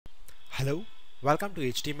Hello, welcome to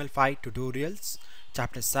HTML5 tutorials,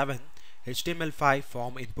 chapter 7, HTML5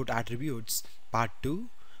 form input attributes, part 2,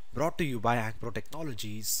 brought to you by Ankpro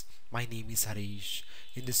Technologies. My name is Harish.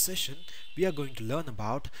 In this session, we are going to learn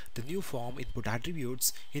about the new form input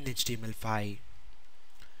attributes in HTML5.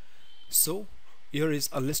 So, here is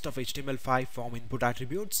a list of HTML5 form input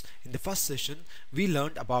attributes. In the first session, we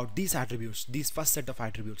learned about these attributes, these first set of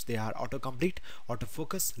attributes. They are autocomplete,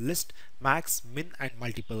 autofocus, list, max, min, and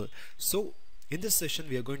multiple. So, in this session,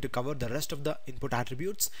 we are going to cover the rest of the input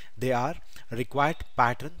attributes. They are required,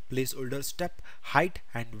 pattern, placeholder, step, height,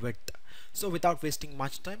 and width. So, without wasting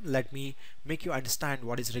much time, let me make you understand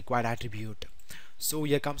what is required attribute. So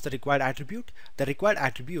here comes the required attribute. The required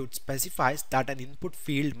attribute specifies that an input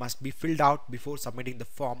field must be filled out before submitting the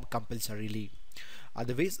form compulsorily.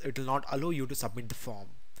 Otherwise, it will not allow you to submit the form.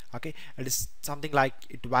 Okay, it is something like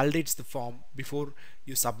it validates the form before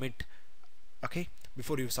you submit. Okay,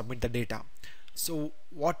 before you submit the data. So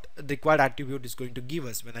what the required attribute is going to give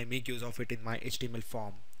us when I make use of it in my HTML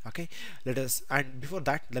form. Okay, and before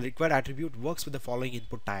that, the required attribute works with the following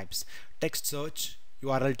input types: text search,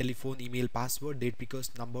 URL, telephone, email, password, date pickers,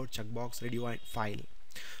 number, checkbox, radio, and file.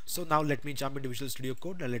 So now let me jump into Visual Studio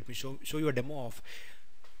Code and let me show you a demo of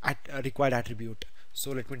required attribute. So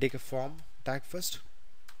let me take a form tag first.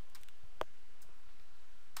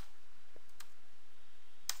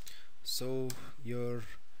 So here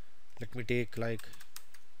let me take like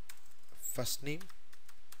first name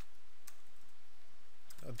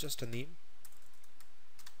or just a name.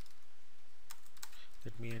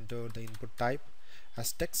 Let me enter the input type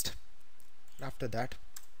as text. After that,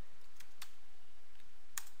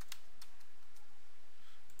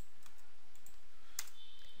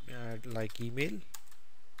 add like email.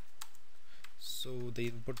 So the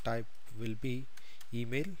input type will be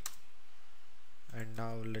email, and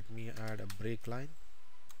now let me add a break line.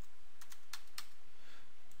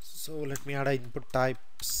 So let me add an input type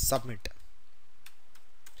submit.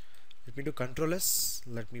 Let me do Ctrl S.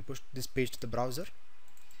 Let me push this page to the browser.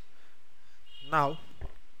 Now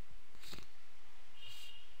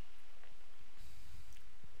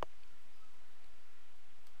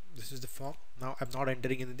this is the form. Now I'm not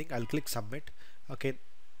entering anything. I'll click submit. Okay,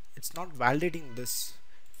 it's not validating this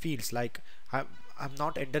fields, like I'm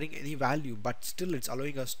not entering any value, but still it's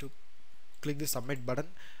allowing us to click the submit button,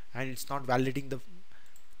 and it's not validating the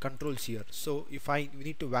controls here. So if we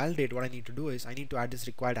need to validate, what I need to do is I need to add this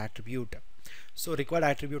required attribute. So required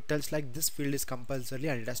attribute tells like this field is compulsory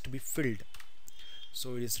and it has to be filled.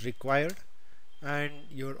 So it is required, and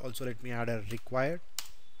here also let me add a required.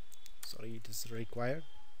 Sorry, it is required.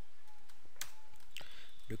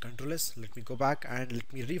 Do Ctrl S. Let me go back and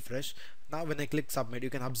let me refresh. Now when I click submit, you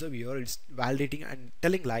can observe here it's validating and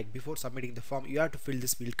telling like before submitting the form you have to fill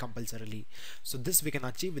this field compulsorily. So this we can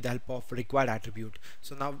achieve with the help of required attribute.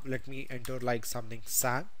 So now let me enter like something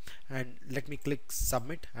Sam, and let me click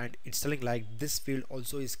submit, and it's telling like this field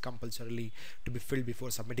also is compulsorily to be filled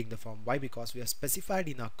before submitting the form. Why? Because we have specified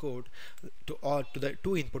in our code to the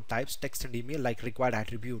two input types, text and email, like required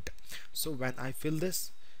attribute. So when I fill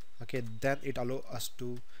this, okay, then it allows us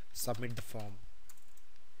to submit the form.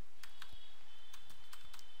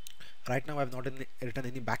 Right now I have not written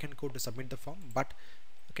any backend code to submit the form, but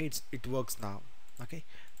okay, it works now. Okay,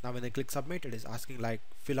 now when I click submit, it is asking like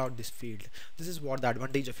fill out this field. This is what the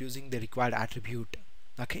advantage of using the required attribute.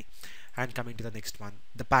 Okay, and coming to the next one,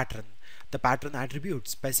 the pattern. The pattern attribute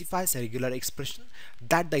specifies a regular expression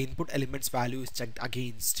that the input element's value is checked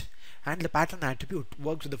against. And the pattern attribute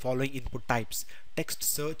works with the following input types: text,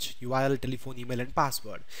 search, URL, telephone, email, and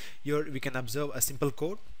password. Here we can observe a simple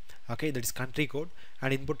code, okay, that is country code,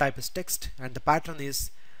 and input type is text, and the pattern is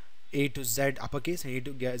A to Z uppercase and A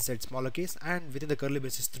to Z smaller case, and within the curly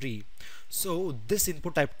braces 3. So this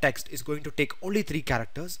input type text is going to take only 3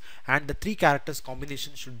 characters, and the 3 characters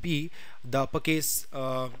combination should be the uppercase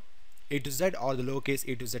A to Z or the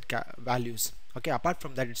lowercase A to Z values. Okay, apart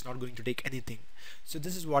from that, it's not going to take anything. So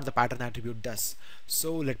this is what the pattern attribute does.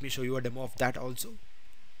 So let me show you a demo of that also.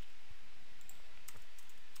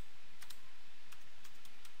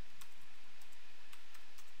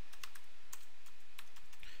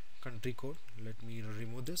 Country code, let me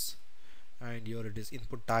remove this, and here it is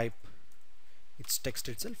input type, it's text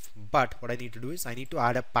itself, but what I need to do is I need to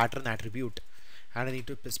add a pattern attribute, and I need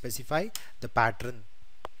to specify the pattern.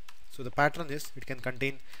 So the pattern is, it can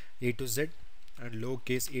contain A to Z and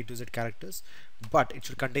lowercase A to Z characters, but it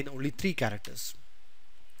should contain only 3 characters.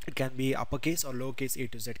 It can be uppercase or lowercase A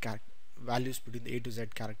to Z values between the A to Z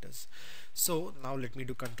characters. So now let me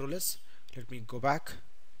do Ctrl S. Let me go back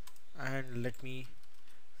and let me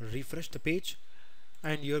refresh the page,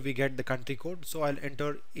 and here we get the country code. So I'll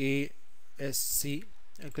enter A SC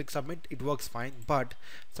and click submit, it works fine. But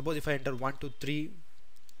suppose if I enter 1 2 3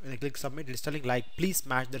 and I click submit, it's telling like please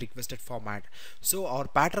match the requested format. So our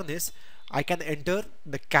pattern is I can enter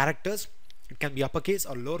the characters, it can be uppercase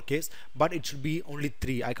or lowercase, but it should be only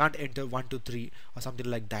 3. I can't enter 1 2 3 or something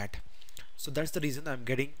like that. So that's the reason I'm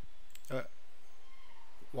getting a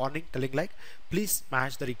warning telling like please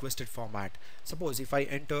match the requested format. Suppose if I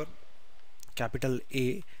enter capital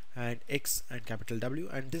A and X and capital W,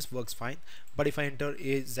 and this works fine, but if I enter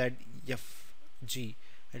A Z F G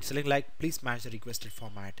and selling like please match the requested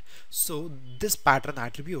format. So this pattern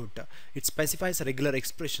attribute, it specifies a regular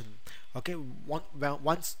expression. Okay,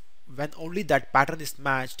 once when only that pattern is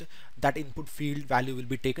matched, that input field value will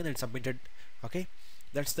be taken and submitted. Okay,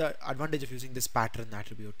 that's the advantage of using this pattern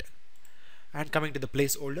attribute. And coming to the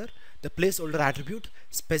placeholder attribute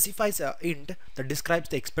specifies a int that describes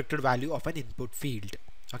the expected value of an input field.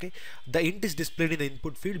 Okay, the int is displayed in the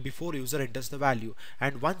input field before user enters the value,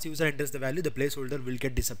 and once user enters the value, the placeholder will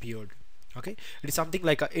get disappeared. Okay, it is something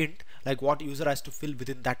like a int, like what user has to fill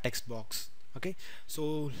within that text box. Okay,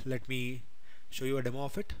 so let me show you a demo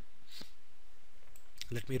of it.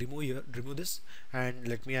 Let me remove this, and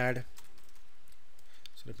let me add.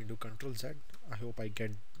 So let me do Control Z. I hope I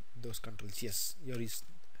get those controls. Yes, here is.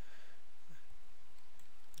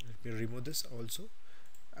 Let me remove this also,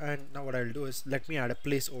 and now what I'll do is let me add a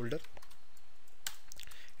placeholder.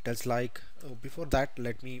 It is like before that,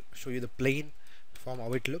 let me show you the plain form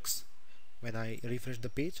how it looks when I refresh the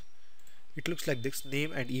page. It looks like this,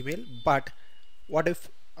 name and email. But what if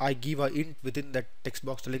I give a int within that text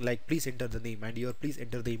box telling like please enter the name, and here please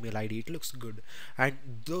enter the email ID? It looks good, and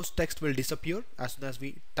those text will disappear as soon as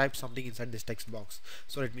we type something inside this text box.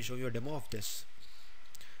 So let me show you a demo of this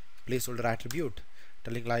placeholder attribute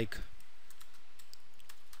telling like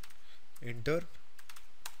enter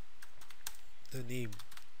the name.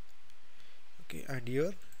 Okay, and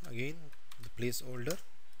here again the placeholder,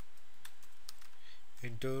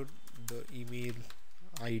 enter the email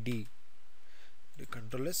ID. The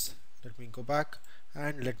control S. Let me go back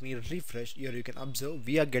and let me refresh. Here you can observe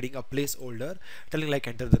we are getting a placeholder telling like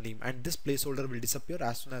enter the name, and this placeholder will disappear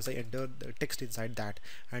as soon as I enter the text inside that,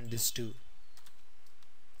 and this too.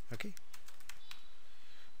 Okay,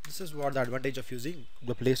 this is what the advantage of using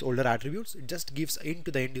the placeholder attributes. It just gives int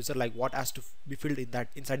to the end user like what has to be filled in that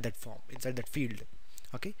inside that form, inside that field.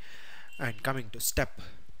 Okay, and coming to step.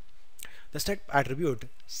 The step attribute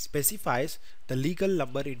specifies the legal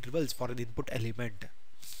number intervals for an input element.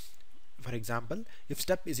 For example, if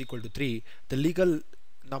step is equal to 3, the legal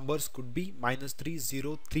numbers could be -3,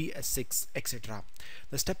 0, 3, 6, etc.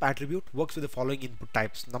 The step attribute works with the following input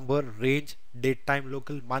types: number, range, date, time,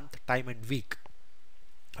 local, month, time, and week.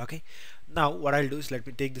 Okay, now what I'll do is let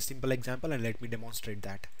me take this simple example and let me demonstrate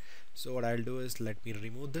that. So what I'll do is let me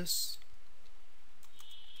remove this,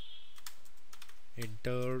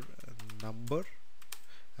 enter number,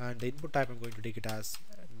 and the input type I'm going to take it as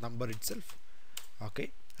number itself.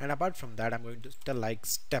 Okay, and apart from that I'm going to tell like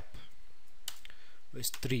step is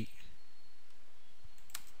 3.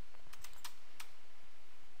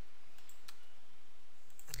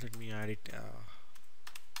 Let me add it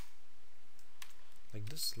like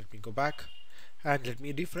this. Let me go back and let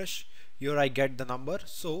me refresh. Here I get the number.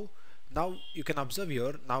 So now you can observe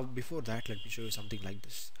here. Now before that, let me show you something like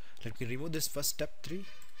this. Let me remove this first step 3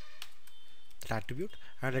 attribute,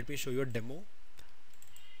 and let me show you a demo.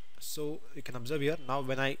 So you can observe here. Now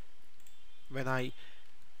when I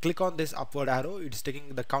click on this upward arrow, it's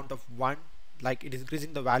taking the count of 1, like it is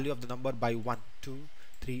increasing the value of the number by 1 2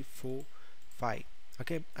 3 4 5.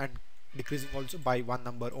 Okay, and decreasing also by 1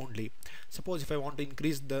 number only. Suppose if I want to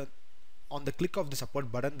increase the, on the click of this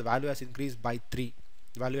upward button, the value has increased by 3.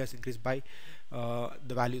 The value has increased by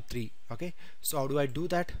the value 3. Okay, so how do I do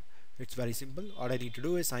that? It's very simple. All I need to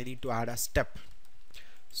do is I need to add a step.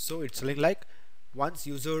 So it's telling like once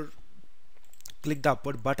user click the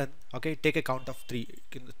upward button, okay, take a count of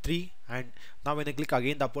 3, and now when I click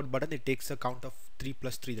again the upward button, it takes a count of 3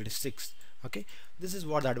 plus 3, that is 6. Okay, this is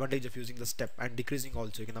what the advantage of using the step, and decreasing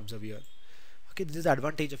also you can observe here. Okay, this is the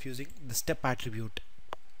advantage of using the step attribute.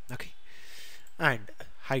 Okay, and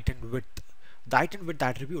height and width. The height and width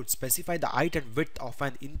attributes specify the height and width of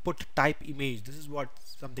an input type image. This is what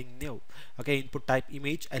something new. Okay, input type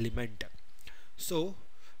image element. So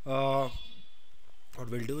what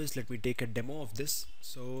we'll do is let me take a demo of this.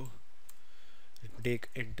 So let me take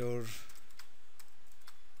enter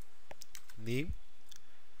name,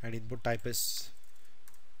 and input type is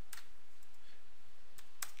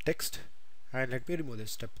text, and let me remove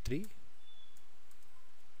this step 3,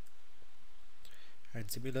 and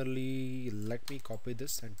similarly let me copy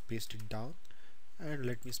this and paste it down, and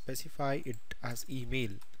let me specify it as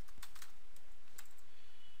email,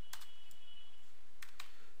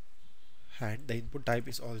 and the input type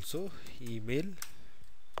is also email.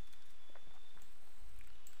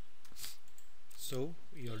 So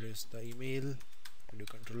here is the email, and do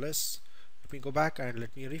Control S. Let me go back and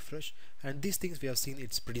let me refresh, and these things we have seen,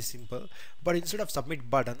 it's pretty simple. But instead of submit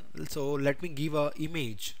button, so let me give a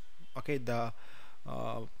image, okay, the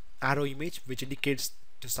arrow image which indicates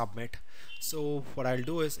to submit. So what I'll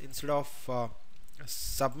do is, instead of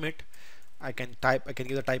submit, I can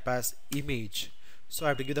give the type as image. So I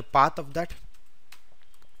have to give the path of that.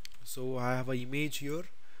 So I have an image here.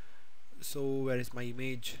 So where is my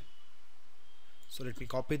image? So let me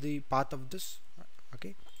copy the path of this,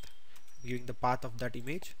 okay, giving the path of that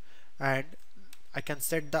image, and I can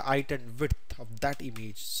set the height and width of that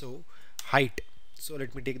image. So height, so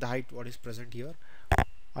let me take the height what is present here.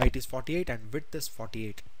 Height is 48 and width is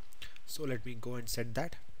 48. So let me go and set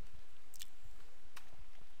that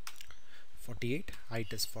 48,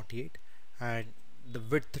 height is 48, and the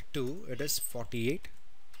width too, it is 48.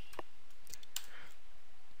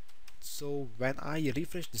 So when I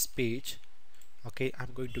refresh this page, okay, I'm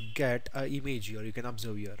going to get an image here. You can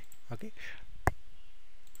observe here, okay,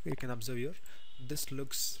 you can observe here, this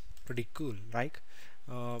looks pretty cool, right?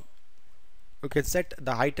 You can set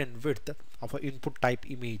the height and width of an input type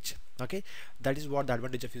image, okay. That is what the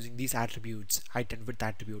advantage of using these attributes, height and width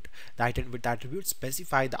attribute. The height and width attribute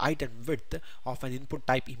specify the height and width of an input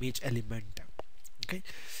type image element, okay.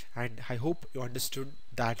 And I hope you understood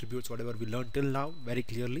the attributes whatever we learned till now very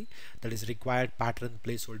clearly. That is required, pattern,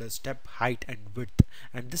 placeholder, step, height and width,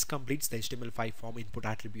 and this completes the HTML5 form input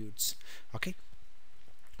attributes, okay.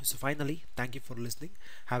 So finally, thank you for listening.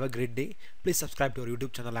 Have a great day. Please subscribe to our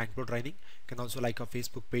YouTube channel Ankpro Training. You can also like our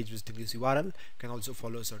Facebook page visiting this URL. You can also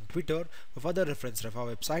follow us on Twitter. For further reference, refer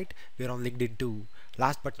our website. We are on LinkedIn too.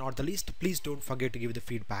 Last but not the least, please don't forget to give the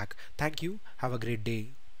feedback. Thank you. Have a great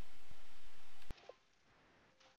day.